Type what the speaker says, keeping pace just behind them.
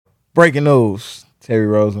Breaking news. Terry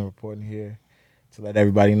Rosen reporting here to let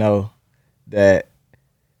everybody know that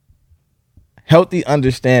healthy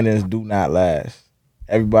understandings do not last.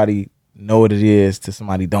 Everybody know what it is till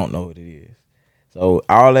somebody don't know what it is. So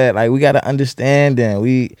all that, like, we gotta understand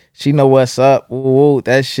and she know what's up. Woo,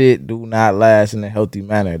 that shit do not last in a healthy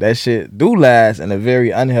manner. That shit do last in a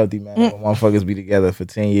very unhealthy manner when motherfuckers be together for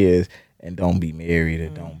 10 years and don't be married or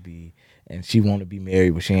don't be. And she want to be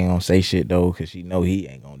married, but she ain't gonna say shit though, cause she know he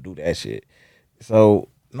ain't gonna do that shit. So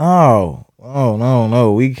no.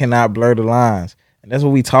 We cannot blur the lines, and that's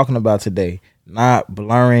what we talking about today. Not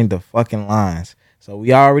blurring the fucking lines. So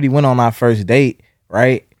we already went on our first date,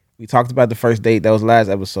 right? We talked about the first date. That was last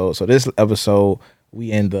episode. So this episode,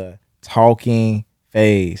 we in the talking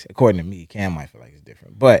phase. According to me, Cam might feel like it's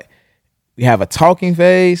different, but we have a talking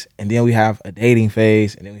phase, and then we have a dating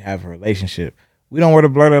phase, and then we have a relationship. We don't want to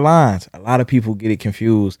blur the lines. A lot of people get it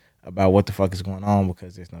confused about what the fuck is going on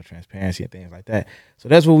because there's no transparency and things like that. So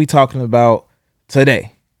that's what we talking about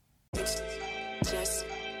today. Just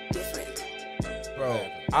different. Bro,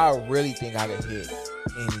 I really think I can hit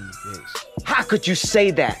any bitch. How could you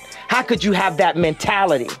say that? How could you have that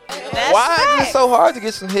mentality? Why is it so hard to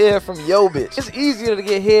get some hair from yo bitch? It's easier to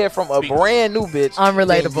get hair from a brand new bitch.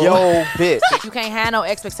 Unrelatable. Than yo bitch. You can't have no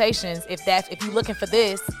expectations if you looking for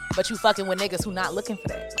this, but you fucking with niggas who not looking for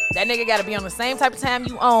that. That nigga gotta be on the same type of time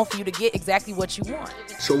you on for you to get exactly what you want.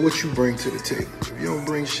 So what you bring to the table? If you don't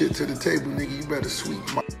bring shit to the table, nigga, you better sweep,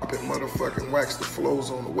 mop, and motherfucking wax the flows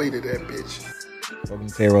on the way to that bitch. Welcome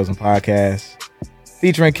to Terry Rosen Podcast.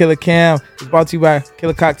 Featuring Killer Cam. It's brought to you by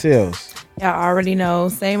Killer Cocktails. Y'all already know,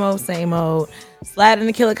 same old. Slide in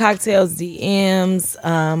the Killer Cocktails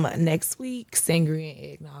DMs. Next week, sangria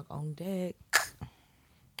and eggnog on deck.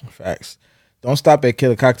 Facts. Don't stop at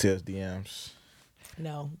Killer Cocktails DMs.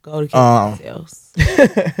 No, go to Killer Cocktails.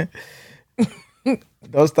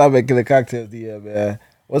 Don't stop at Killer Cocktails DM, man.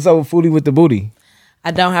 What's up with Foodie with the Booty? I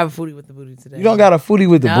don't have a foodie with the booty today. You don't got a Foodie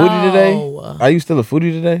with the No. Booty today? Are you still a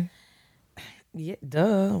Foodie today? Yeah,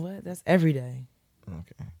 duh. What? That's every day.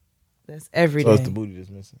 Okay. That's every So day. it's the booty that's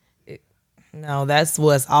missing. No, that's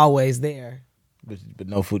what's always there. But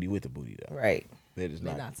no Foodie with the Booty, though. Right. They're just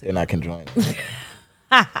They're not. not They're not conjoined. Okay.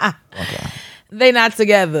 They not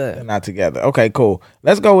together. They're not together. Okay, cool.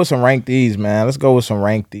 Let's go with some Rank These, man. Let's go with some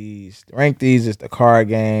Rank These. Rank These is the card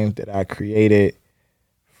game that I created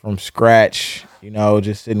from scratch,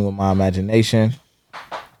 just sitting with my imagination.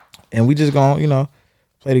 And we just gonna,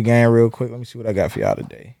 play the game real quick. Let me see what I got for y'all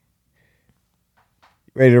today.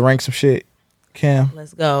 You ready to rank some shit, Cam?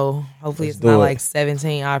 Let's go. Hopefully Let's it's not do it. like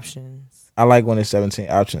 17 options. I like when it's 17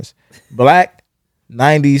 options. Black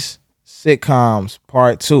 90s sitcoms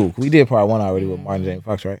part 2. We did part 1 already with Martin James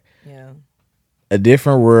Fox, right? Yeah. A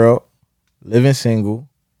Different World, Living Single,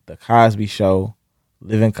 The Cosby Show,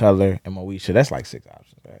 Living Color, and Moesha. That's like 6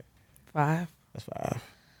 options, right? 5. That's 5.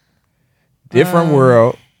 Different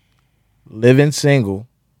World, Living Single,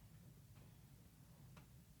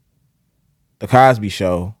 The Cosby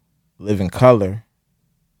Show, Living Color,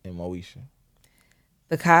 and Moesha.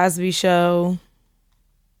 The Cosby Show.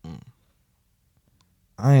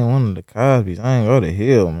 I ain't one of the Cosbys. I ain't go to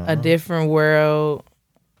Hill, man. A Different World.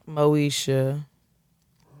 Moesha.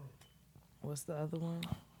 What's the other one?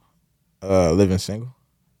 Living Single.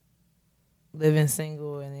 Living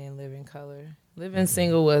Single and then Living Color. Living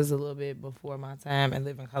Single was a little bit before my time, and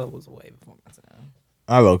Living Color was way before my time.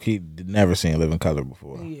 I low-key never seen Living Color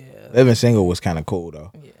before. Yeah. Living Single was kind of cool,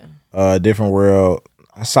 though. Yeah. Different World.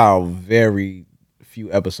 I saw very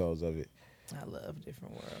few episodes of it. I love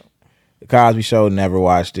Different World. The Cosby Show, never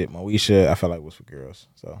watched it. Moesha, I felt like was for girls.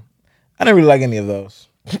 So I didn't really like any of those,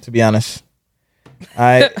 to be honest. All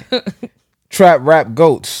right. Trap rap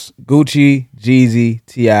goats. Gucci, Jeezy,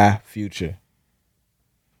 T.I., Future.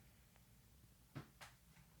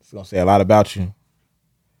 It's going to say a lot about you.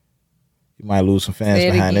 You might lose some fans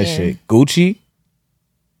behind this shit. Gucci,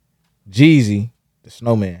 Jeezy, the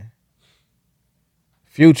Snowman,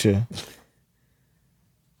 Future,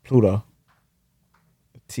 Pluto,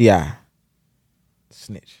 T.I.,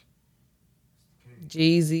 Snitch.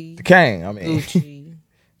 Jeezy. The King, I mean. Gucci.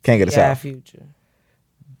 Can't get us T.I. out. Future.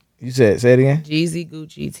 You say it again? Jeezy,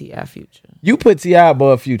 Gucci, T.I. Future. You put T.I.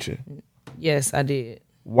 above Future. Yes, I did.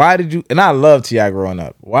 Why did you? And I love T.I. growing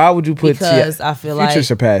up. Why would you put T.I.? Because I feel Future like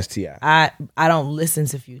surpassed T.I. I don't listen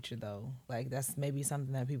to Future though. Like that's maybe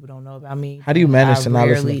something that people don't know about me. How do you manage to not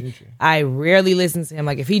listen to Future? I rarely listen to him.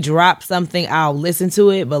 Like if he drops something, I'll listen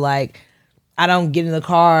to it, but like I don't get in the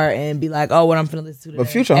car and be like, oh, what I'm finna listen to today. But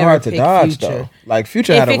Future Ever hard to pick dodge Future. though. Like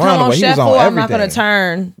Future If had a it come run on where he was shuffle, on everything. I'm not gonna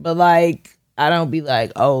turn. But like I don't be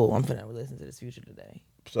like, oh, I'm finna listen to this Future today.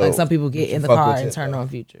 So, like some people get you in the fuck car with and it, turn though. on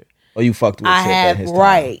Future. Or you fucked with I Tip at had his time?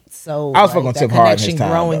 right. So I was fucking with that Tip hard in his connection time,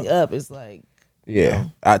 growing though. up is like Yeah,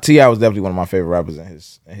 T.I. was definitely one of my favorite rappers in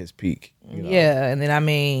his peak. You know? yeah, and then I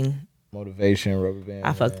mean Motivation, Rubber Band.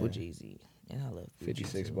 I fucked Man, with Jeezy and I love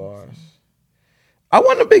 56 Jeezy. bars. I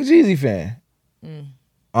wasn't a big Jeezy fan.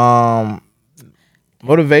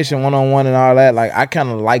 Motivation 1-on-1 and all that. Like I kind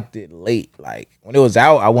of liked it late. Like when it was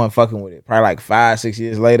out, I wasn't fucking with it. Probably like 5-6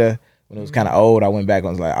 years later, when it was kind of old, I went back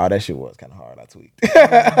and was like, oh, that shit was kind of hard. I tweaked.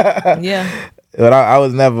 Yeah. But I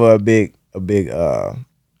was never a big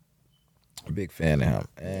fan of him.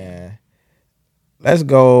 And let's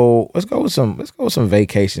go with some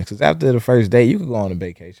vacations. Because after the first date, you could go on a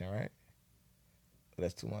vacation, right?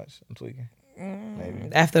 That's too much. I'm tweaking. Maybe.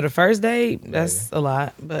 After the first date, that's a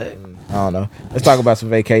lot. But I don't know. Let's talk about some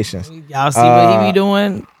vacations. y'all see what he be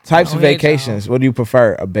doing? Types of Go ahead, vacations. What do you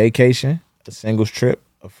prefer? A vacation, a singles trip,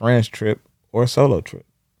 a friend's trip, or a solo trip?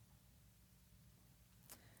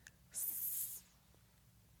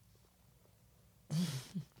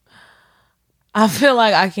 I feel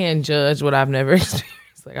like I can't judge what I've never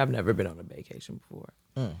experienced. Like I've never been on a vacation before.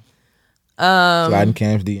 Sliding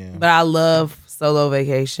cams DM. But I love solo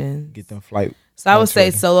vacation. Get them flight. So I would say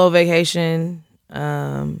ready. solo vacation.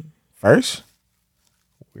 First?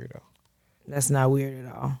 Weirdo. That's not weird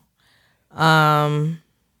at all.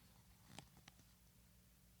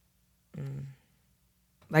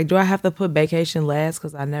 Like, do I have to put vacation last?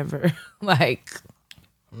 Because I never like.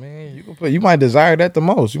 I mean, you might desire that the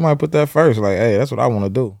most. You might put that first. Like, hey, that's what I want to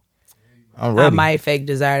do. I'm ready. I might fake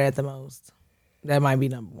desire that the most. That might be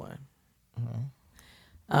number one.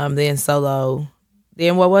 Then solo.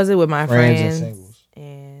 Then what was it with my Friends friends? and singles.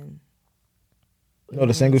 And You know what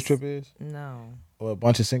a singles trip is? no. Or a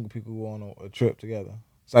bunch of single people go on a trip together.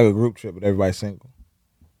 It's like a group trip, but everybody's single.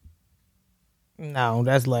 No,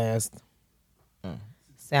 that's last.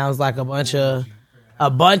 Sounds like a bunch of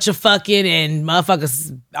fucking and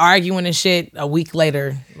motherfuckers arguing and shit a week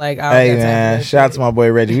later. Like, I don't Hey got time for man, that shout out shit. to my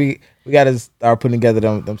boy Reggie. We got to start putting together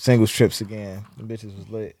them singles trips again. The bitches was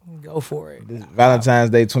lit. Go for it. This Valentine's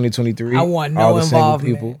Day 2023. I want no all the single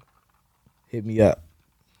involvement. people, hit me up.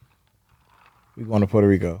 We going to Puerto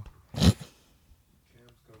Rico.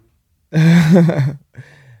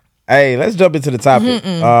 Hey, let's jump into the topic.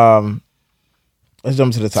 Let's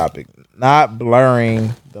jump into the topic. Not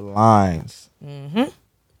blurring the lines.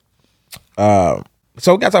 So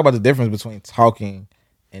we got to talk about the difference between talking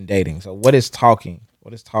and dating. So what is talking?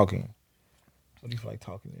 What is talking? What do you feel like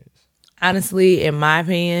talking is? Honestly, in my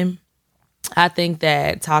opinion, I think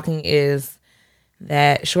that talking is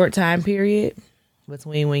that short time period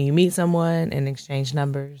between when you meet someone and exchange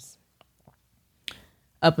numbers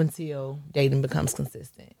up until dating becomes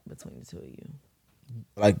consistent between the two of you.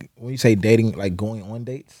 Like when you say dating, like going on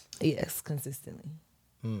dates? Yes, consistently.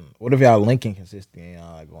 What if y'all linking consistently and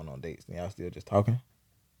y'all like going on dates and y'all still just talking?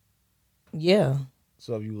 Yeah.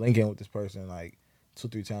 So if you linking with this person like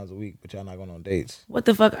 2-3 times a week, but y'all not going on dates, What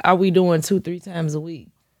the fuck are we doing 2-3 times a week?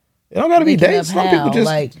 it don't gotta be Linking dates. up Some people how? just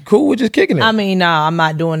Like- cool with just kicking it. I mean, nah, I'm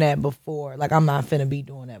not doing that before. Like, I'm not finna be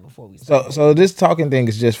doing that before we start. so this talking thing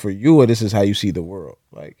is just for you, or this is how you see the world?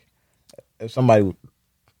 Like if somebody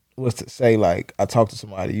was to say like I talked to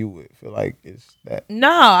somebody, you would feel like it's that. No,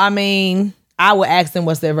 I mean, I would ask them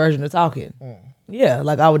what's their version of talking. Yeah,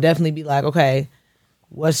 like I would definitely be like, okay,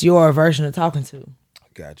 what's your version of talking to?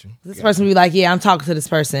 Got you. This person would be like, yeah, I'm talking to this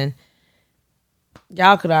person.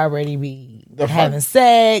 Y'all could already be having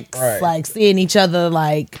sex, Right. like seeing each other,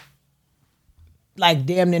 like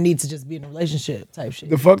damn near need to just be in a relationship type shit.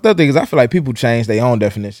 The fucked up thing is I feel like people change their own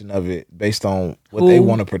definition of it based on what they Who?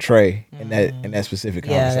 want to portray in that specific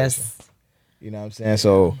Yeah, conversation. that's You know what I'm saying?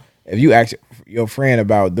 So if you ask your friend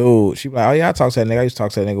about dude, she be like, oh yeah, I talk to that nigga. I used to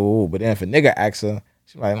talk to that nigga. Ooh. But then if a nigga asks her,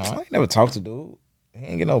 she be like, no, I ain't never talked to dude. He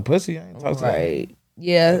ain't get no pussy. I ain't talk to that. right.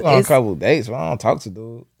 Yeah, On a it's, couple of dates, but I don't talk to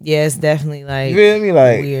dude. yeah, it's definitely like You feel me?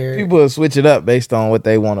 Like weird. people will switch it up based on what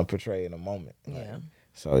they want to portray in a moment. Like, Yeah.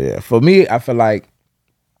 So yeah, for me, I feel like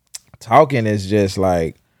talking is just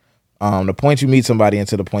like the point you meet somebody and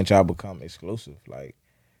to the point y'all become exclusive. Like,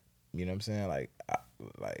 you know what I'm saying?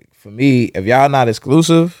 Like for me, if y'all not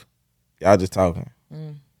exclusive, y'all just talking.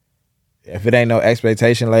 If it ain't no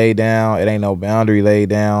expectation laid down, it ain't no boundary laid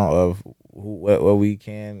down of what we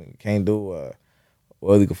can't do,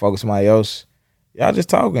 or we can focus on somebody else. Y'all just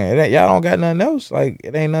talking. Y'all don't got nothing else. Like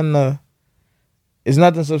it ain't nothing. It's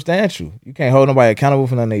nothing substantial. You can't hold nobody accountable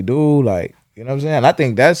for nothing they do. Like, you know what I'm saying? I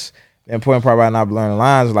think that's the important part about not blurring the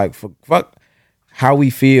lines. Like, fuck how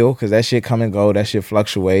we feel, because that shit come and go. That shit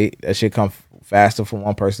fluctuate. That shit come faster from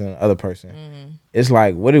one person than the other person. It's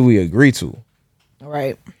like, what did we agree to?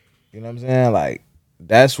 right. You know what I'm saying? Like,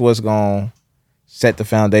 that's what's going to set the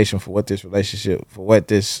foundation for what this relationship, for what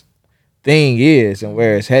this thing is and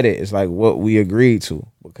where it's headed. It's like what we agreed to,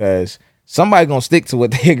 because somebody gonna stick to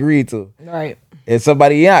what they agreed to. Right. And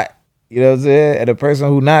somebody not. You know what I'm saying? And the person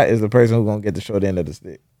who not is the person who gonna get the short end of the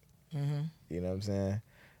stick. You know what I'm saying?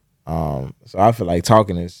 So I feel like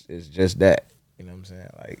talking is just that. You know what I'm saying?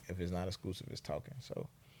 Like if it's not exclusive, it's talking. So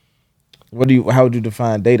how would you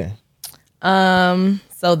define dating?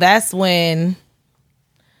 So that's when,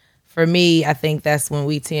 for me, I think that's when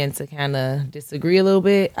we tend to kind of disagree a little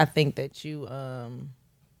bit. I think that you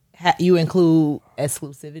you include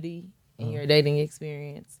exclusivity in your dating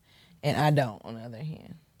experience, and I don't, on the other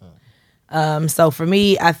hand. So for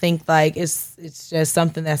me, I think like it's just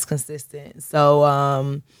something that's consistent. So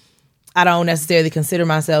I don't necessarily consider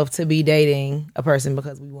myself to be dating a person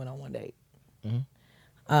because we went on one date.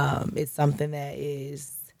 It's something that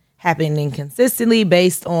is happening consistently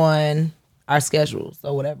based on our schedule.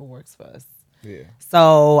 So whatever works for us. Yeah.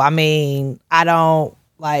 So I mean, I don't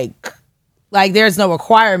like there's no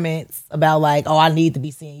requirements about like, oh, I need to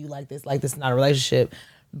be seeing you like this is not a relationship.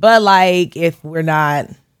 But like if we're not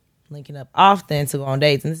linking up often to go on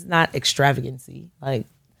dates, and this is not extravagancy, like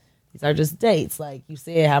these are just dates. Like you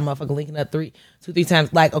said, how motherfucker linking up 2-3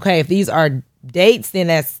 times. Like, okay, if these are dates, then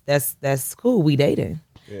that's cool. We dating.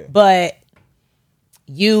 Yeah. But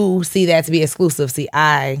you see that to be exclusive. See,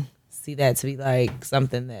 I see that to be like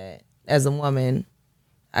something that as a woman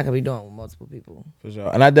I could be doing with multiple people. For sure.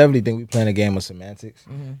 And I definitely think we playing a game of semantics.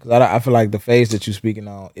 Because I feel like the phase that you're speaking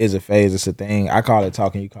on is a phase. It's a thing. I call it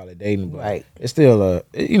talking, you call it dating. But right. It's still a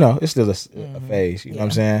phase. You know what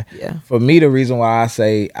I'm saying? Yeah. For me, the reason why I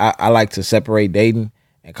say I like to separate dating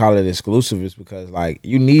and call it exclusive is because like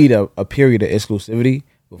you need a period of exclusivity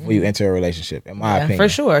before you enter a relationship, in my opinion. For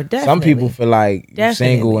sure. Definitely. Some people feel like you're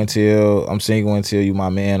single until you my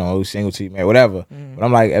man, or you single till you married, whatever. But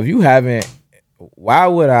I'm like, if you haven't, why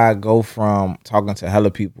would I go from talking to hella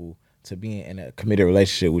people to being in a committed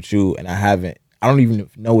relationship with you, and I don't even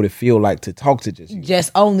know what it feel like to talk to just you. Just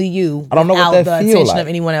only you. I don't know what that the feel attention like. of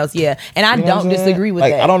anyone else. Yeah. And I don't disagree with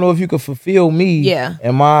like, that. I don't know if you could fulfill me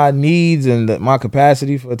and my needs and my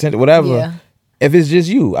capacity for attention, whatever. Yeah. If it's just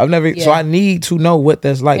you, so I need to know what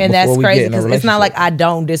that's like. And before that's we crazy get in a because it's not relationship. like I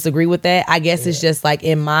don't disagree with that. I guess it's just like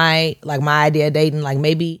in my idea of dating, like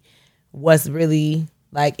maybe what's really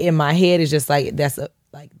like in my head is just like that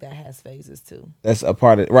has phases too. That's a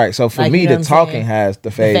part of it. Right. So for like, me, you know the talking has the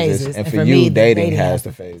phases, and for you, me, dating has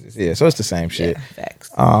the phases. Yeah. So it's the same shit. Yeah, facts.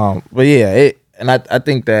 But yeah, I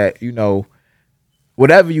think that, you know,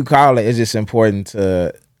 whatever you call it, it's just important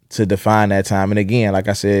to define that time. And again, like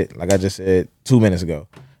I just said 2 minutes ago,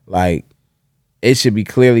 like it should be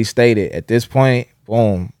clearly stated at this point,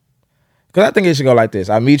 boom. Because I think it should go like this.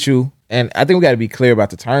 I meet you, and I think we got to be clear about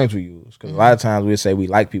the terms we use. Because a lot of times we say we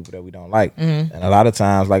like people that we don't like. And a lot of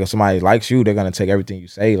times, like if somebody likes you, they're going to take everything you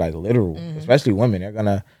say like literal. Especially women. They're going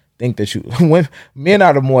to think that you... Men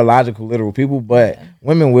are the more logical, literal people, but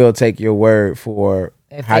women will take your word for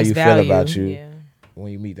how you feel about you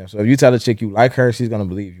when you meet them. So if you tell a chick you like her, she's going to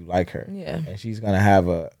believe you like her. Yeah. And she's going to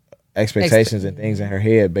have expectations and things in her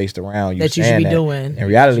head based around you that you should be doing. In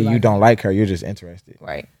reality, you don't like her. You're just interested.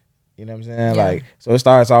 Right. You know what I'm saying? Yeah. Like, so it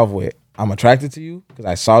starts off with, I'm attracted to you because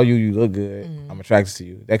I saw you. You look good. I'm attracted to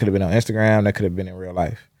you. That could have been on Instagram. That could have been in real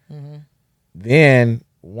life. Then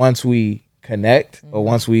once we connect, or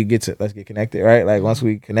once we let's get connected, right? Like once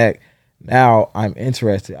we connect, now I'm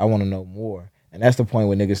interested. I want to know more. And that's the point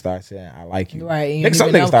where niggas start saying, I like you. Right. Some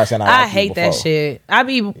niggas start saying, I like you. I hate that shit.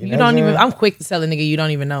 I'm quick to tell a nigga you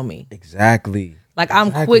don't even know me. Exactly. Like,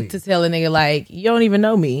 I'm quick to tell a nigga, like, you don't even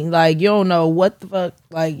know me. Like, you don't know what the fuck.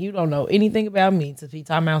 Like, you don't know anything about me to be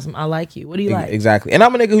talking about some, I like you. What do you like? Exactly. And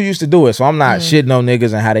I'm a nigga who used to do it, so I'm not shitting on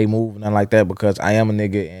niggas and how they move and nothing like that, because I am a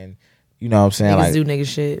nigga, and you know what I'm saying? Niggas like, do nigga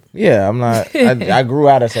shit. Yeah, I'm not. I grew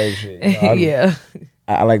out of saying shit. You know, yeah.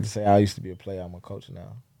 I like to say I used to be a player. I'm a coach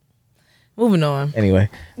now. Moving on. Anyway.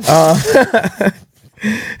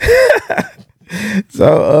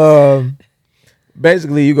 So,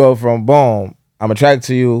 basically, you go from, boom, I'm attracted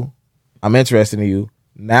to you, I'm interested in you.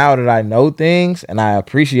 Now that I know things and I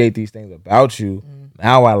appreciate these things about you,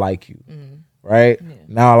 now I like you, right? Yeah.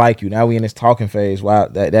 Now I like you. Now we in this talking phase. Wow,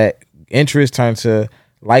 that interest turned to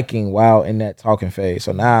liking while in that talking phase.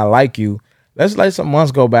 So now I like you. Let's let some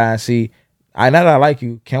months go by and see, now that I like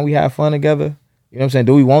you, can we have fun together? You know what I'm saying?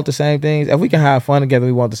 Do we want the same things? If we can have fun together,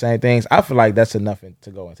 we want the same things, I feel like that's enough to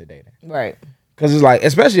go into dating. Right. Because it's like,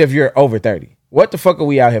 especially if you're over 30, what the fuck are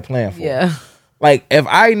we out here playing for? Yeah. Like, if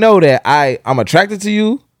I know that I'm attracted to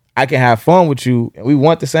you, I can have fun with you, and we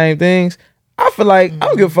want the same things, I feel like I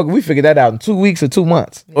don't give a fuck if we figure that out in 2 weeks or 2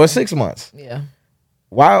 months or 6 months. Yeah.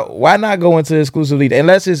 why not go into exclusively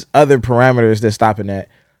unless it's other parameters that's stopping that.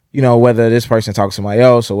 You know, whether this person talks to somebody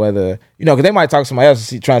else or whether, you know, because they might talk to somebody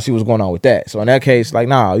else and trying to see what's going on with that. So in that case, like,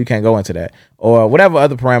 nah, you can't go into that. Or whatever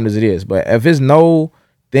other parameters it is. But if it's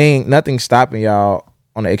nothing stopping y'all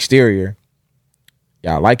on the exterior,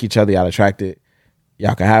 y'all like each other, y'all attracted,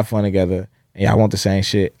 y'all can have fun together, and y'all want the same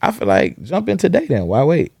shit, I feel like jump into dating. Why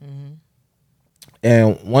wait? Mm-hmm.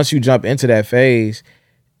 And once you jump into that phase,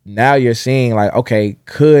 now you're seeing like, okay,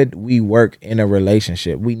 could we work in a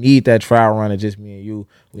relationship? We need that trial run of just me and you.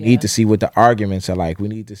 We need to see what the arguments are like. We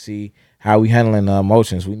need to see how we handling the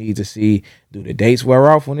emotions. We need to see, do the dates wear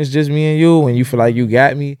off when it's just me and you? When you feel like you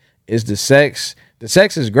got me? Is the sex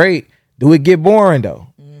is great. Do it get boring though?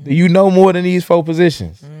 Mm-hmm. Do you know more than these 4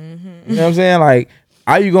 positions? Mm-hmm. You know what I'm saying? Like,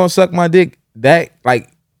 are you gonna suck my dick that like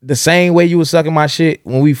the same way you was sucking my shit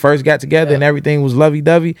when we first got together and everything was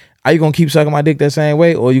lovey-dovey? Are you gonna keep sucking my dick that same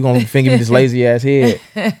way, or are you gonna finger me this lazy ass head?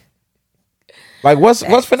 Like, what's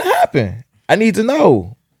finna happen? I need to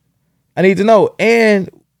know. And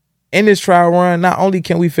in this trial run, not only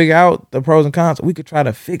can we figure out the pros and cons, we could try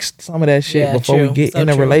to fix some of that shit before we get in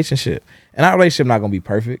a relationship. And our relationship not gonna be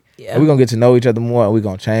perfect. Yeah. We're gonna get to know each other more, and we're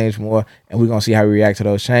gonna change more, and we're gonna see how we react to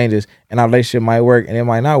those changes. And our relationship might work, and it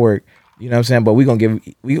might not work. You know what I'm saying? But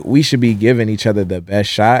we should be giving each other the best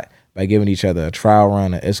shot by giving each other a trial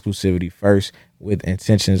run of exclusivity first, with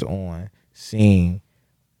intentions on seeing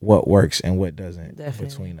what works and what doesn't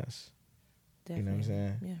between us. Definitely. You know what I'm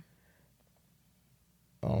saying? Yeah.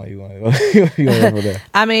 I don't know, you want to go for that.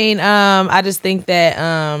 I mean, I just think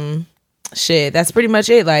that shit, that's pretty much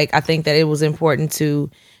it. Like, I think that it was important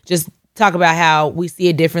to just talk about how we see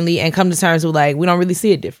it differently and come to terms with, like, we don't really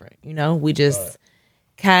see it different. You know, we just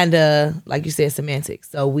kind of, like you said,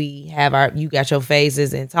 semantics. So we have you got your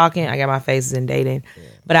phases in talking, I got my phases in dating. Yeah.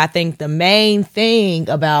 But I think the main thing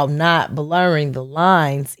about not blurring the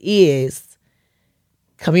lines is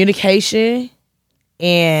communication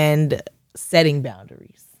and setting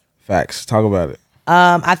boundaries. Facts. Talk about it.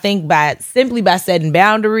 I think by setting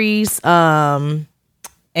boundaries and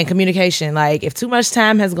communication, like, if too much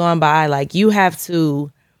time has gone by, like, you have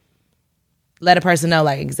to let a person know,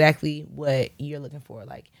 like, exactly what you're looking for.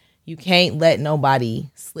 Like, you can't let nobody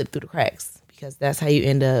slip through the cracks, because that's how you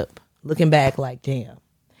end up looking back like, damn,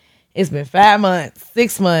 it's been 5 months,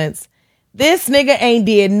 6 months. This nigga ain't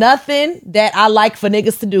did nothing that I like for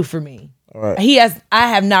niggas to do for me. All right. I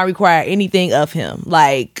have not required anything of him.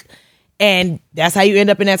 Like, and that's how you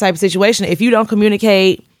end up in that type of situation. If you don't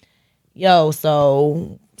communicate,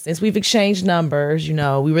 so since we've exchanged numbers, you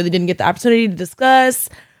know, we really didn't get the opportunity to discuss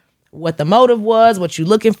what the motive was, what you're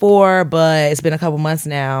looking for, but it's been a couple months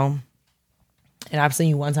now, and I've seen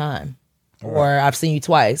you one time, or I've seen you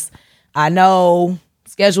twice. I know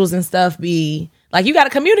schedules and stuff be, like, you got to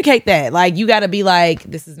communicate that. Like, you got to be like,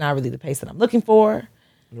 this is not really the pace that I'm looking for.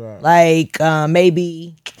 Right. Like,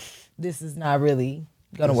 maybe this is not really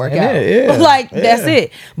gonna work out. Yeah. Like, that's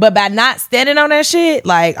it. But by not standing on that shit,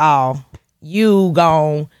 like, oh,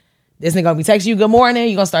 this nigga gonna be texting you good morning,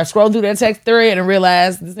 you gonna start scrolling through that text thread and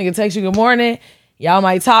realize this nigga text you good morning. Y'all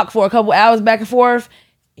might talk for a couple hours back and forth.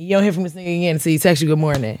 You don't hear from this nigga again until he text you good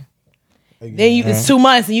morning. Then it's 2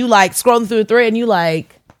 months and you like scrolling through the thread and you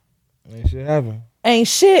like, ain't shit happen. Ain't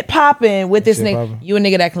shit popping with this nigga. Poppin'. You a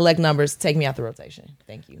nigga that collect numbers. Take me out the rotation.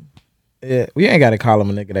 Thank you. Yeah, we ain't got to call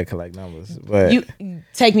him a nigga that collect numbers, but you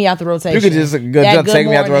take me out the rotation. You could just take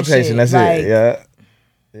me out the rotation. Shit. That's like, it. Yeah.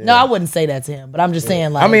 No, I wouldn't say that to him, but I'm just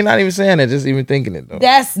saying, like, I mean, not even saying it, just even thinking it though.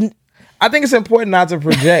 I think it's important not to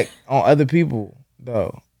project on other people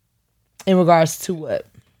though. In regards to what?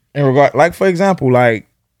 Like, for example, like,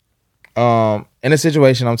 in a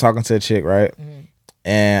situation, I'm talking to a chick, right,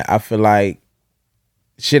 and I feel like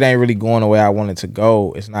shit ain't really going the way I want it to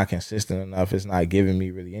go. It's not consistent enough. It's not giving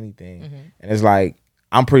me really anything. And it's like,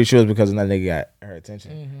 I'm pretty sure it's because another nigga got her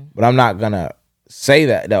attention. But I'm not gonna say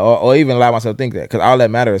that or even allow myself to think that, because all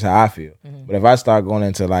that matters is how I feel. But if I start going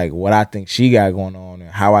into like what I think she got going on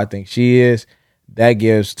and how I think she is, that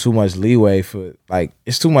gives too much leeway for, like,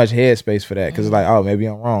 it's too much headspace for that, because it's like, oh, maybe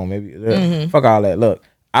I'm wrong. Maybe fuck all that. Look,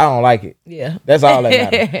 I don't like it. Yeah. That's all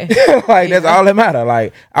that matters. Like, that's all that matters.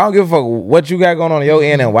 Like, I don't give a fuck what you got going on your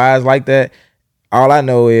end and why it's like that. All I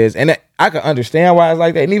know is, and I can understand why it's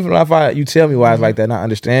like that. And even if you tell me why it's like that and I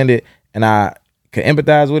understand it and I can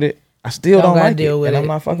empathize with it, I still don't like it. And I'm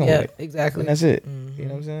not fucking with it. Exactly. And that's it. You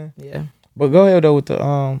know what I'm saying? Yeah. But go ahead though with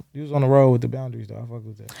the you was on the road with the boundaries though. I fuck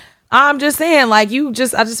with that. I'm just saying, like, I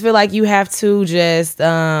just feel like you have to just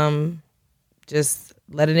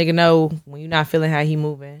let a nigga know when you're not feeling how he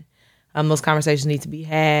moving. Those conversations need to be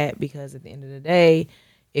had, because at the end of the day,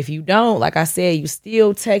 If you don't, like I said, you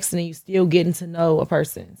still texting and you still getting to know a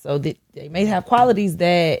person. So they may have qualities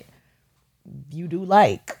that you do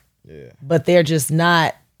like, but they're just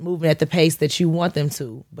not moving at the pace that you want them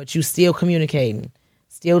to. But you still communicating,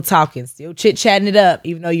 still talking, still chit-chatting it up,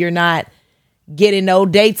 even though you're not getting no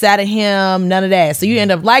dates out of him, none of that. So you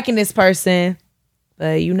end up liking this person,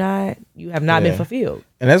 but you have not been fulfilled.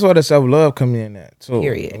 And that's where the self-love come in at, too.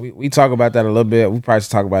 Period. We talk about that a little bit. We probably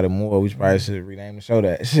should talk about it more. We probably should rename the show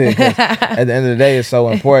that. Shit, 'cause at the end of the day, it's so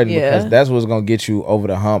important because that's what's going to get you over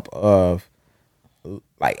the hump of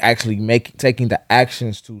like actually taking the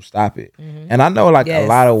actions to stop it. And I know like a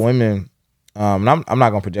lot of women, and I'm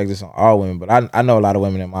not going to project this on all women, but I know a lot of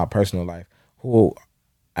women in my personal life who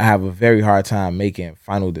I have a very hard time making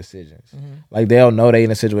final decisions. Like they'll know they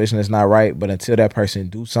in a situation that's not right, but until that person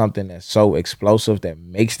do something that's so explosive that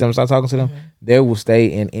makes them start talking to them, they will stay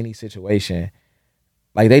in any situation.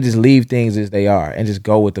 Like they just leave things as they are and just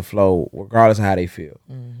go with the flow regardless of how they feel.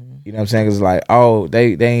 You know what I'm saying? 'Cause it's like, oh,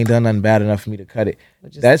 they ain't done nothing bad enough for me to cut it.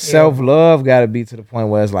 That self-love got to be to the point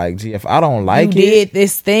where it's like, gee, if I don't like you did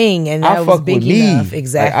this thing and that was big enough.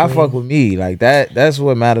 Exactly. Like, I fuck with me. Like that's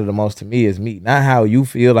what mattered the most to me is me. Not how you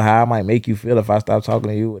feel or how I might make you feel if I stop talking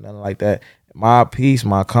to you or nothing like that. My peace,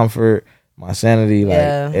 my comfort, my sanity, is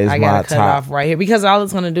I gotta my cut top. it off right here because all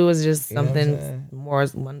it's gonna do is just something more.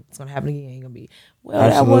 When it's gonna happen again, ain't gonna be.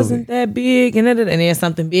 Well, that wasn't that big, and then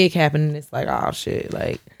something big happened, and it's like, oh shit,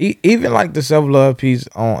 like even like the self-love piece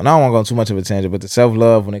on. And I don't want to go on too much of a tangent, but the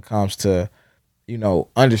self-love when it comes to,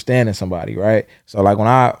 understanding somebody, right? So like when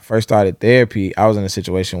I first started therapy, I was in a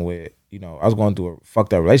situation where I was going through a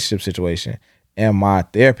fucked up relationship situation. And my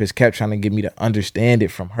therapist kept trying to get me to understand it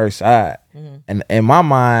from her side. And in my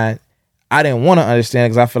mind, I didn't want to understand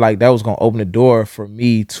because I feel like that was going to open the door for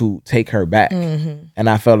me to take her back. And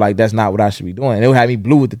I felt like that's not what I should be doing. And it would have me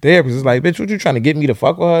blue with the therapist. It's like, bitch, what you trying to get me to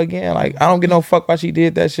fuck with her again? Like, I don't get no fuck why she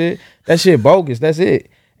did that shit. That shit bogus. That's it.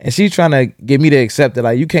 And she's trying to get me to accept that,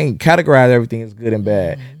 like, you can't categorize everything as good and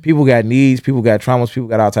bad. People got needs. People got traumas. People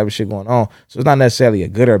got all type of shit going on. So it's not necessarily a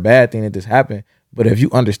good or bad thing that this happened. But if you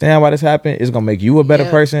understand why this happened, it's going to make you a better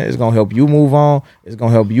person. It's going to help you move on. It's going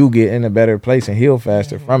to help you get in a better place and heal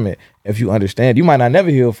faster from it. If you understand, you might not never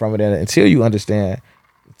heal from it until you understand.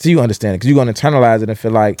 Until you understand it, because you're going to internalize it and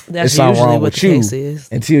feel like there's something wrong with you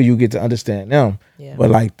until you get to understand them. But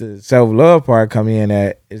like the self-love part coming in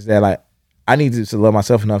at is that like I need to love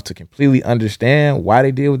myself enough to completely understand why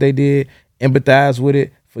they did what they did, empathize with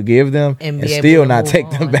it, forgive them, and still not take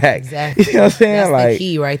them back. Exactly. You know what I'm saying? That's like the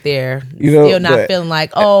key right there. Still not feeling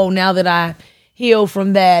like, oh, now that I healed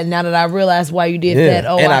from that, now that I realize why you did that,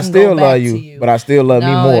 oh, and I can still go back love to you, but I still love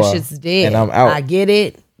me more. That shit's dead. And I'm out. I get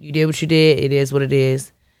it. You did what you did. It is what it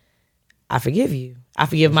is. I forgive you. I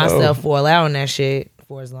forgive myself for allowing that shit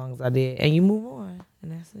for as long as I did. And you move on.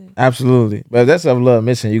 And that's it. Absolutely. But if that's self-love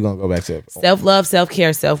missing, you're going to go back to it. Self-love,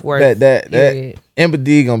 self-care, self-worth. That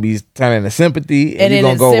empathy going to be turning into sympathy. And you're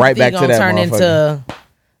going to go right back to that turn motherfucker.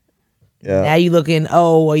 Into, now you looking,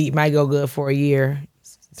 well, you might go good for a year.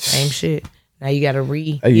 Same shit. Now you got to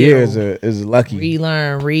a year is lucky.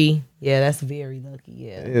 Relearn, that's very lucky,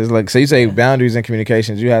 It's like, so you say boundaries and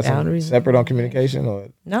communications. You had some separate on communication? Or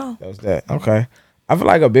no. That was that. Okay. I feel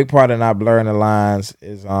like a big part of not blurring the lines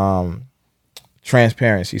is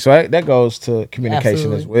transparency. So that goes to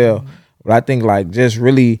communication as well. But I think like just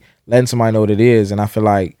really letting somebody know what it is. And I feel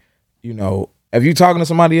like, if you're talking to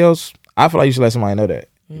somebody else, I feel like you should let somebody know that.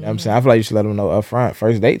 You know what I'm saying? I feel like you should let them know up front,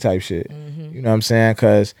 first date type shit. You know what I'm saying?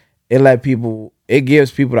 Because it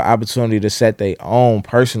gives people the opportunity to set their own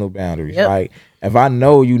personal boundaries. Like if I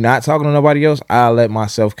know you not talking to nobody else, I'll let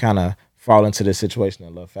myself kind of fall into this situation a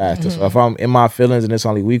little faster. So if I'm in my feelings and it's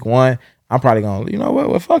only week one, I'm probably going, you know what?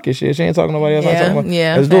 Well, fuck it, shit. She ain't talking to nobody else.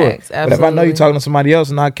 Let's do it. Absolutely. But if I know you're talking to somebody else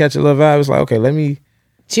and I catch a little vibe, it's like, okay, let me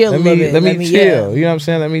chill a little bit. Let me chill. You know what I'm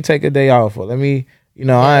saying? Let me take a day off, or let me,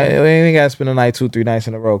 I ain't got to spend a night 2-3 nights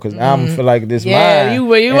in a row because now I'm feel like this mine.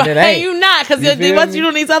 You not because once you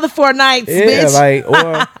do these other 4 nights, bitch. Like,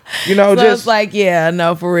 or so just it's like,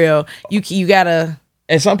 no, for real. You gotta.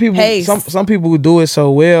 And some people, some people who do it so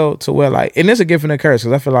well to where like, and it's a gift and a curse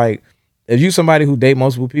because I feel like if you somebody who date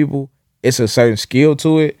multiple people, it's a certain skill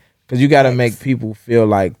to it because you got to make people feel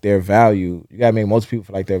like they're valued. You got to make most people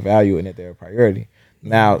feel like they're valued and that they're a priority.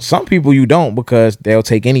 Now, some people you don't because they'll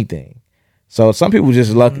take anything. So some people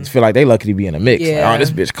just feel like they lucky to be in a mix. Like, oh,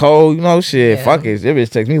 this bitch cold, fuck it. This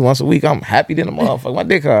bitch texts me once a week. I'm happy than a motherfucker. My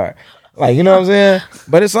dick hard. Like, you know what I'm saying?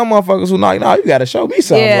 But it's some motherfuckers who like, no, you got to show me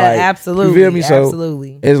something. Yeah, like, absolutely. You feel me? So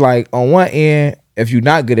absolutely. It's like on one end, if you're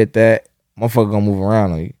not good at that, motherfucker gonna move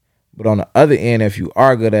around on you. But on the other end, if you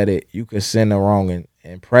are good at it, you can send the wrong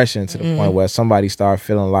impression to the point where somebody start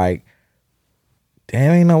feeling like,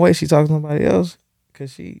 damn, ain't no way she talking to somebody else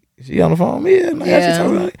because she on the phone with me. And she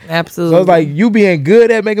talking to me. Absolutely. So it's like you being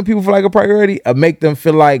good at making people feel like a priority or make them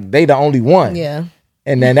feel like they the only one. Yeah.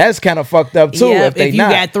 And then that's kind of fucked up too Yeah, if they if you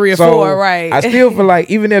not. got 3 or So 4, right. I still feel like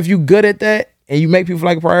even if you good at that and you make people feel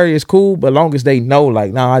like a priority, it's cool. But long as they know,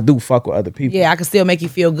 like, nah, I do fuck with other people. Yeah, I can still make you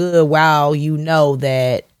feel good while you know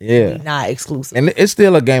that Yeah. we're not exclusive. And it's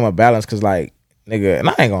still a game of balance because, like, nigga, and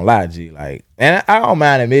I ain't gonna lie, G, like, and I don't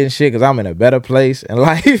mind admitting shit because I'm in a better place in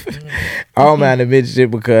life. I don't mind admitting shit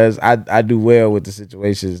because I do well with the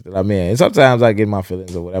situations that I'm in. And sometimes I get my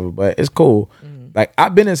feelings or whatever, but it's cool. Like,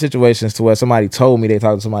 I've been in situations to where somebody told me they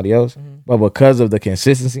talked to somebody else, but because of the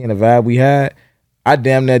consistency and the vibe we had, I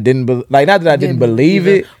damn near didn't like, not that I didn't believe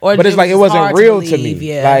it, Or but it's it like it was wasn't hard to real to believe, me.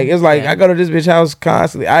 yeah. Like, it's like Yeah. I go to this bitch house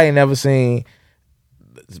constantly. I ain't never seen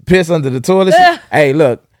piss under the toilet seat. Hey,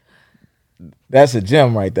 look, that's a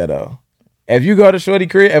gem right there, though. If you go to shorty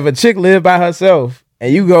crib, if a chick live by herself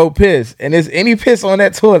and you go piss and there's any piss on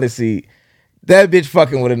that toilet seat, that bitch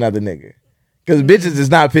fucking with another nigga. Because bitches is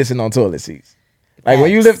not pissing on toilet seats. Like,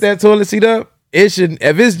 when you lift that toilet seat up, it should,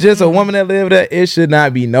 if it's just a woman that live there, it should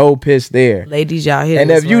not be no piss there. Ladies, y'all hear And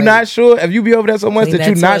this, if you right? not sure, if you be over there so much Clean that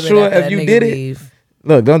you not toilet sure after if that you nigga did it, leave.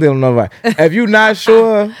 look, don't tell nobody. If you not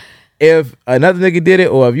sure if another nigga did it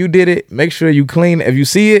or if you did it, make sure you clean. If you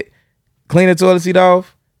see it, clean the toilet seat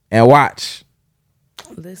off and watch.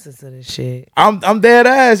 Listen to this shit. I'm dead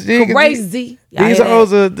ass. G, 'cause Crazy. Y'all These hear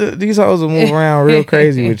that? hoes will move around real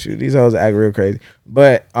crazy with you. These hoes act real crazy.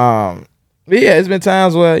 But yeah, it's been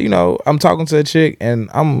times where, you know, I'm talking to a chick and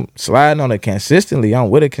I'm sliding on it consistently. I'm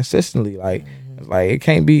with it consistently. Like, it's like, it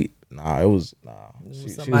can't be. She was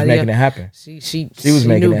somebody making else. it happen. She was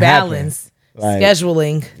making knew it balance, Like,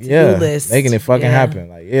 scheduling, Yeah, to-do list. making it fucking Yeah. happen.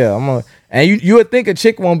 Like, yeah, and you would think a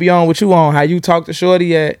chick won't be on what you on. How you talk to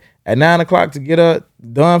shorty at 9:00 to get her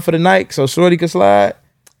done for the night so shorty could slide.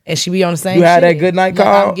 And she be on the same You had shit. that good night Look,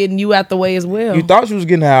 call? I'm getting you out the way as well. You thought she was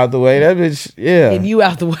getting her out the way. That bitch, yeah. Getting you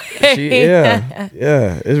out the way.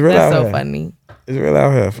 Yeah. It's real That's out so here. funny. It's real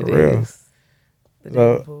out here, for It real. is. The So-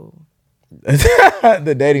 dating pool.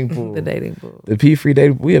 The dating pool. The dating pool. The P-free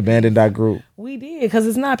dating pool. We abandoned that group. We did, because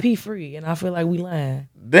it's not P-free, and I feel like we lying.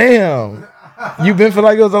 Damn. You been feel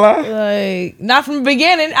like it was a lie? Like, not from the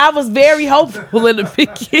beginning. I was very hopeful in the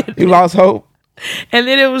beginning. You lost hope? And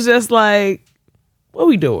then it was just like, what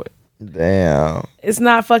we doing? Damn. It's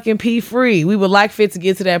not fucking P-free. We would like fit to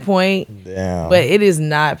get to that point, Damn. but it is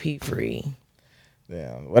not P-free.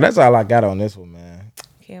 Damn. Well, that's all I got on this one, man.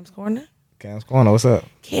 Cam's Corner? Cam's Corner, what's up?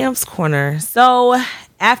 Cam's Corner. So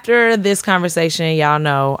after this conversation, y'all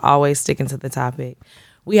know, always sticking to the topic,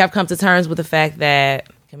 we have come to terms with the fact that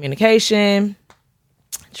communication,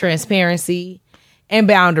 transparency, and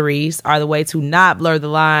boundaries are the way to not blur the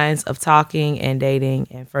lines of talking and dating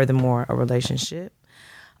and furthermore a relationship.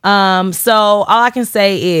 So all I can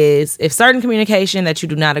say is if certain communication that you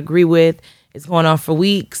do not agree with is going on for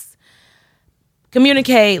weeks,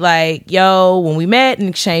 communicate like, yo, when we met and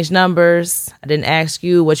exchanged numbers, I didn't ask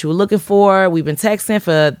you what you were looking for. We've been texting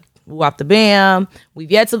for whop the bam.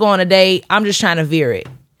 We've yet to go on a date. I'm just trying to veer it.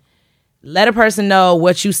 Let a person know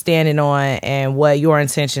what you standing on and what your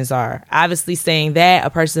intentions are. Obviously saying that,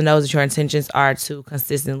 a person knows that your intentions are to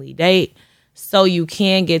consistently date so you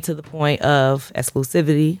can get to the point of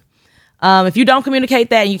exclusivity. If you don't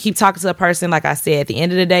communicate that and you keep talking to a person, like I said, at the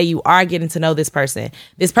end of the day, you are getting to know this person.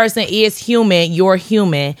 This person is human. You're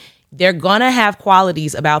human. They're going to have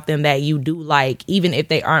qualities about them that you do like, even if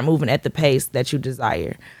they aren't moving at the pace that you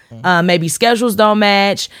desire. Maybe schedules don't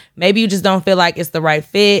match. Maybe you just don't feel like it's the right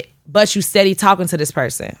fit, but you steady talking to this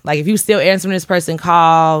person. Like if you still answering this person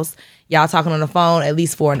calls, y'all talking on the phone at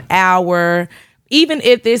least for an hour. Even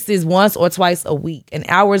if this is once or twice a week, an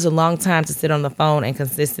hour is a long time to sit on the phone and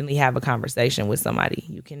consistently have a conversation with somebody.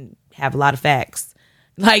 You can have a lot of facts.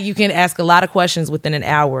 Like you can ask a lot of questions within an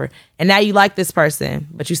hour. And now you like this person,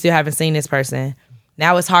 but you still haven't seen this person.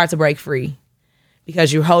 Now it's hard to break free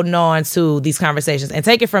because you're holding on to these conversations. And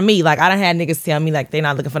take it from me, like I done had niggas tell me like they're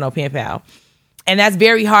not looking for no pen pal. And that's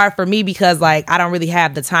very hard for me because like I don't really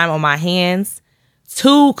have the time on my hands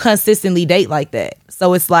to consistently date like that.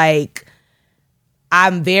 So it's like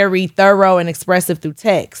I'm very thorough and expressive through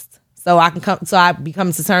text. So I become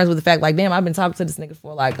to terms with the fact like, damn, I've been talking to this nigga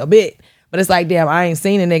for like a bit. But it's like, damn, I ain't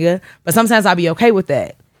seen a nigga. But sometimes I'll be okay with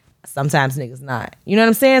that. Sometimes niggas not. You know what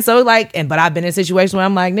I'm saying? So like, but I've been in a situation where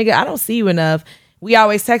I'm like, nigga, I don't see you enough. We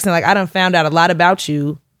always texting. Like I done found out a lot about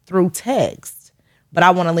you through text. But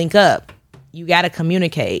I want to link up. You got to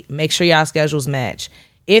communicate. Make sure y'all schedules match.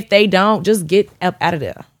 If they don't, just get up out of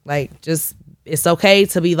there. Like just it's okay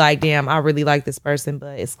to be like, damn, I really like this person,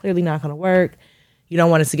 but it's clearly not going to work. You don't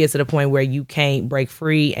want us to get to the point where you can't break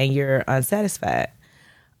free and you're unsatisfied.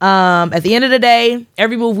 At the end of the day,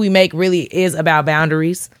 every move we make really is about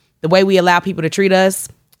boundaries. The way we allow people to treat us,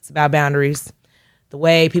 it's about boundaries. The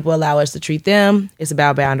way people allow us to treat them, it's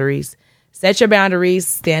about boundaries. Set your boundaries,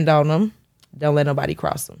 stand on them. Don't let nobody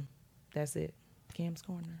cross them. That's it. Cam's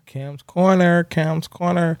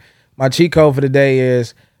Corner. My cheat code for the day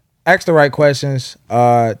is ask the right questions.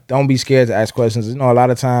 Don't be scared to ask questions. You know, a lot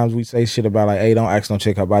of times we say shit about like, hey, don't ask no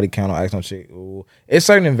chick her body count, don't ask no chick. Ooh. It's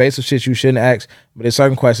certain invasive shit you shouldn't ask, but there's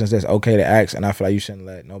certain questions that's okay to ask, and I feel like you shouldn't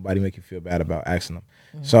let nobody make you feel bad about asking them.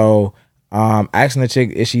 Mm-hmm. So asking the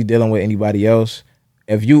chick, is she dealing with anybody else?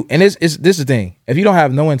 If you, and this is the thing, if you don't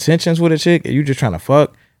have no intentions with a chick and you just trying to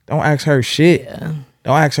fuck, don't ask her shit. Yeah.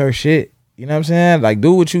 Don't ask her shit. You know what I'm saying? Like,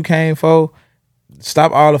 do what you came for.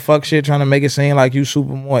 Stop all the fuck shit trying to make it seem like you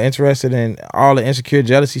super more interested in all the insecure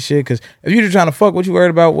jealousy shit. Because if you just trying to fuck, what you worried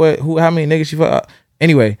about? How many niggas you fuck?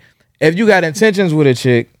 Anyway, if you got intentions with a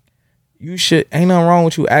chick, you should, ain't nothing wrong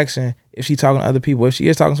with you asking if she talking to other people. If she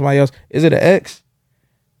is talking to somebody else, is it an ex?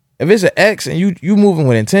 If it's an ex and you moving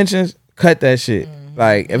with intentions, cut that shit.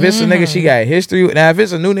 Like, if it's a nigga she got history with, now if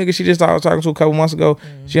it's a new nigga she just started talking to a couple months ago,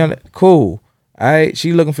 cool. All right,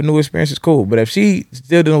 she looking for new experiences, cool. But if she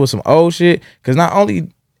still dealing with some old shit, because not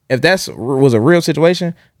only, if that was a real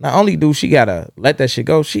situation, not only do she gotta let that shit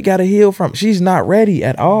go, she gotta heal from it. She's not ready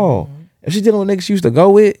at all. If she's dealing with niggas she used to go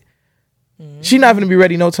with, she not gonna be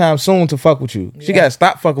ready no time soon to fuck with you. She gotta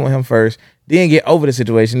stop fucking with him first, then get over the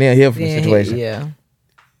situation, then heal from the situation. Yeah.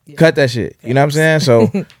 Cut that shit. You know what I'm saying?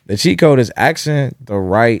 So the cheat code is asking the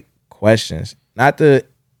right questions, not the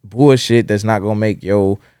bullshit that's not gonna make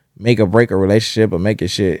or break a relationship or make your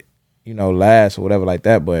shit, last or whatever like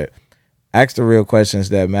that. But ask the real questions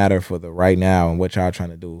that matter for the right now and what y'all trying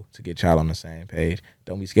to do to get y'all on the same page.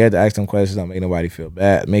 Don't be scared to ask them questions. Don't make nobody feel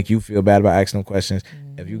bad. Make you feel bad about asking them questions.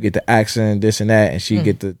 If you get to asking this and that and she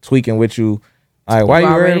get to tweaking with you, like, why you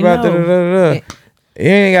worried about that? You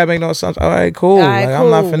ain't gotta make no assumptions. All right, cool. Like, I'm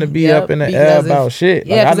not finna be up in the air about shit.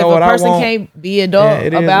 Yeah, like, I know what I want. If a person can't be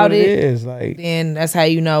adult about it, like, then that's how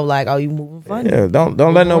you know, like, oh, you moving funny. Yeah, don't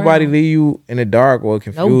let nobody leave you in the dark or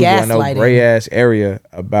confused or no gray ass area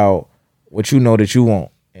about what you know that you want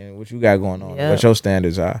and what you got going on, what your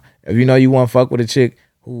standards are. If you know you want to fuck with a chick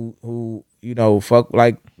who fuck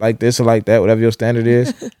like this or like that, whatever your standard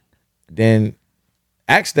is, then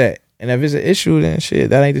ask that. And if it's an issue, then shit,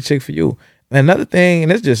 that ain't the chick for you. And another thing,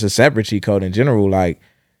 and it's just a separate cheat code in general, like,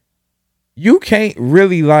 you can't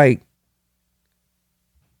really, like,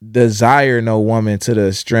 desire no woman to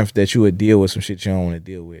the strength that you would deal with some shit you don't want to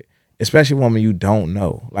deal with. Especially a woman you don't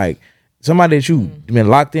know. Like, somebody that you been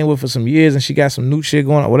locked in with for some years and she got some new shit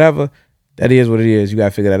going on, whatever, that is what it is. You got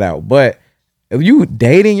to figure that out. But if you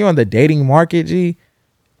dating, you're on the dating market, G,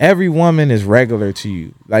 every woman is regular to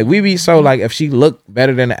you. Like, we be so, like, if she looked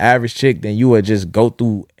better than the average chick, then you would just go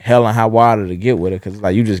through hell and high water to get with her. Because,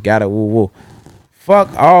 like, you just got to woo.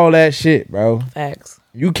 Fuck all that shit, bro. Facts.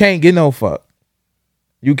 You can't get no fuck.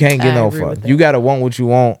 You can't get no fuck. You got to want what you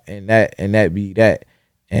want, and that be that.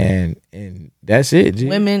 And that's it, G.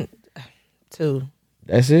 Women, too.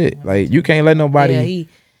 That's it. Like, you can't let nobody... Yeah, he,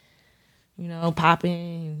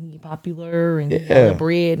 popping, he popular, and he got the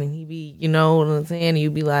bread, and he be, what I'm saying? And you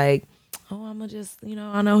be like, oh, I'm gonna just,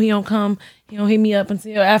 I know he don't come, he don't hit me up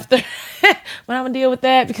until after, but I'm gonna deal with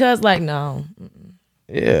that because, like, no.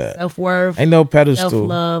 Yeah. Self-worth. Ain't no pedestal.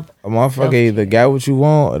 Self-love. A motherfucker either got what you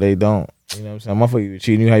want or they don't. You know what I'm saying? A motherfucker either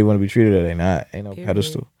treating you how you want to be treated or they not. Ain't no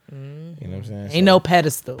pedestal. Mm-hmm. You know what I'm saying? Ain't no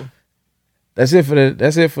pedestal. That's it for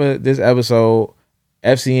this episode.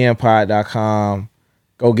 FCNpod.com.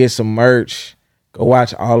 Go get some merch. Go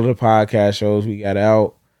watch all of the podcast shows we got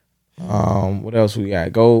out. What else we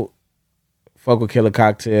got? Go fuck with Killer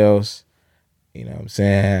Cocktails. You know what I'm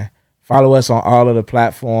saying? Follow us on all of the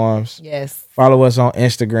platforms. Yes. Follow us on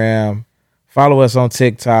Instagram. Follow us on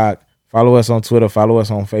TikTok. Follow us on Twitter. Follow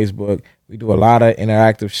us on Facebook. We do a lot of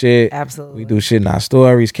interactive shit. Absolutely. We do shit in our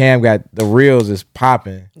stories. Cam got the reels is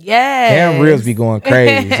popping. Yes. Cam reels be going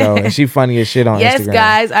crazy. So, and she funny as shit on Instagram. Yes,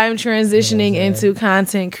 guys, I'm transitioning into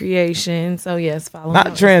content creation. So yes, follow. Not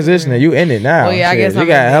transitioning. You in it now. Oh yeah, I guess you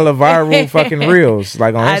got hella viral fucking reels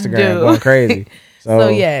like on Instagram going crazy. So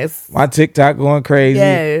yes, my TikTok going crazy.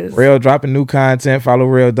 Yes. Real dropping new content. Follow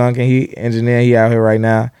Real Duncan. He engineer. He out here right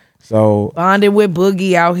now. So bonded with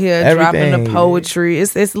Boogie out here dropping the poetry.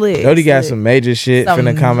 It's lit. Jody got some major shit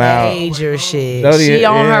finna come out. Major shit. Jody, she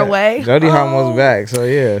on her way. Jody almost back. So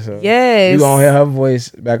yeah. So yes, you gonna hear her voice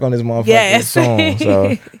back on this motherfucker soon.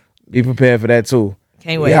 So be prepared for that too.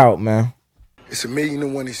 Can't wait. We out, man. It's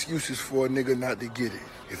 1,000,001 excuses for a nigga not to get it.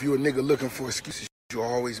 If you a nigga looking for excuses, you'll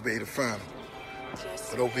always be able to find them.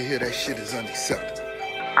 But over here, that shit is unacceptable.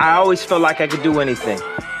 I always felt like I could do anything.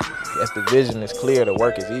 Yes, the vision is clear, the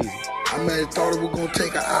work is easy. I might have thought it was gonna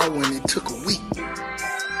take an hour and it took a week.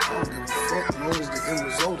 I don't give a fuck, as long as the end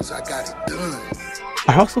result is I got it done.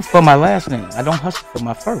 I hustle for my last name. I don't hustle for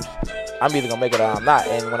my first. I'm either gonna make it or I'm not.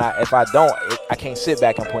 And if I don't, I can't sit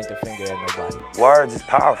back and point the finger at nobody. Words is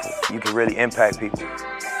powerful. You can really impact people.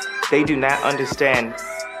 They do not understand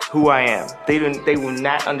who I am. They will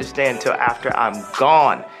not understand until after I'm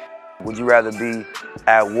gone. Would you rather be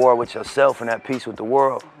at war with yourself and at peace with the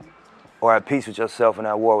world, or at peace with yourself and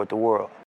at war with the world?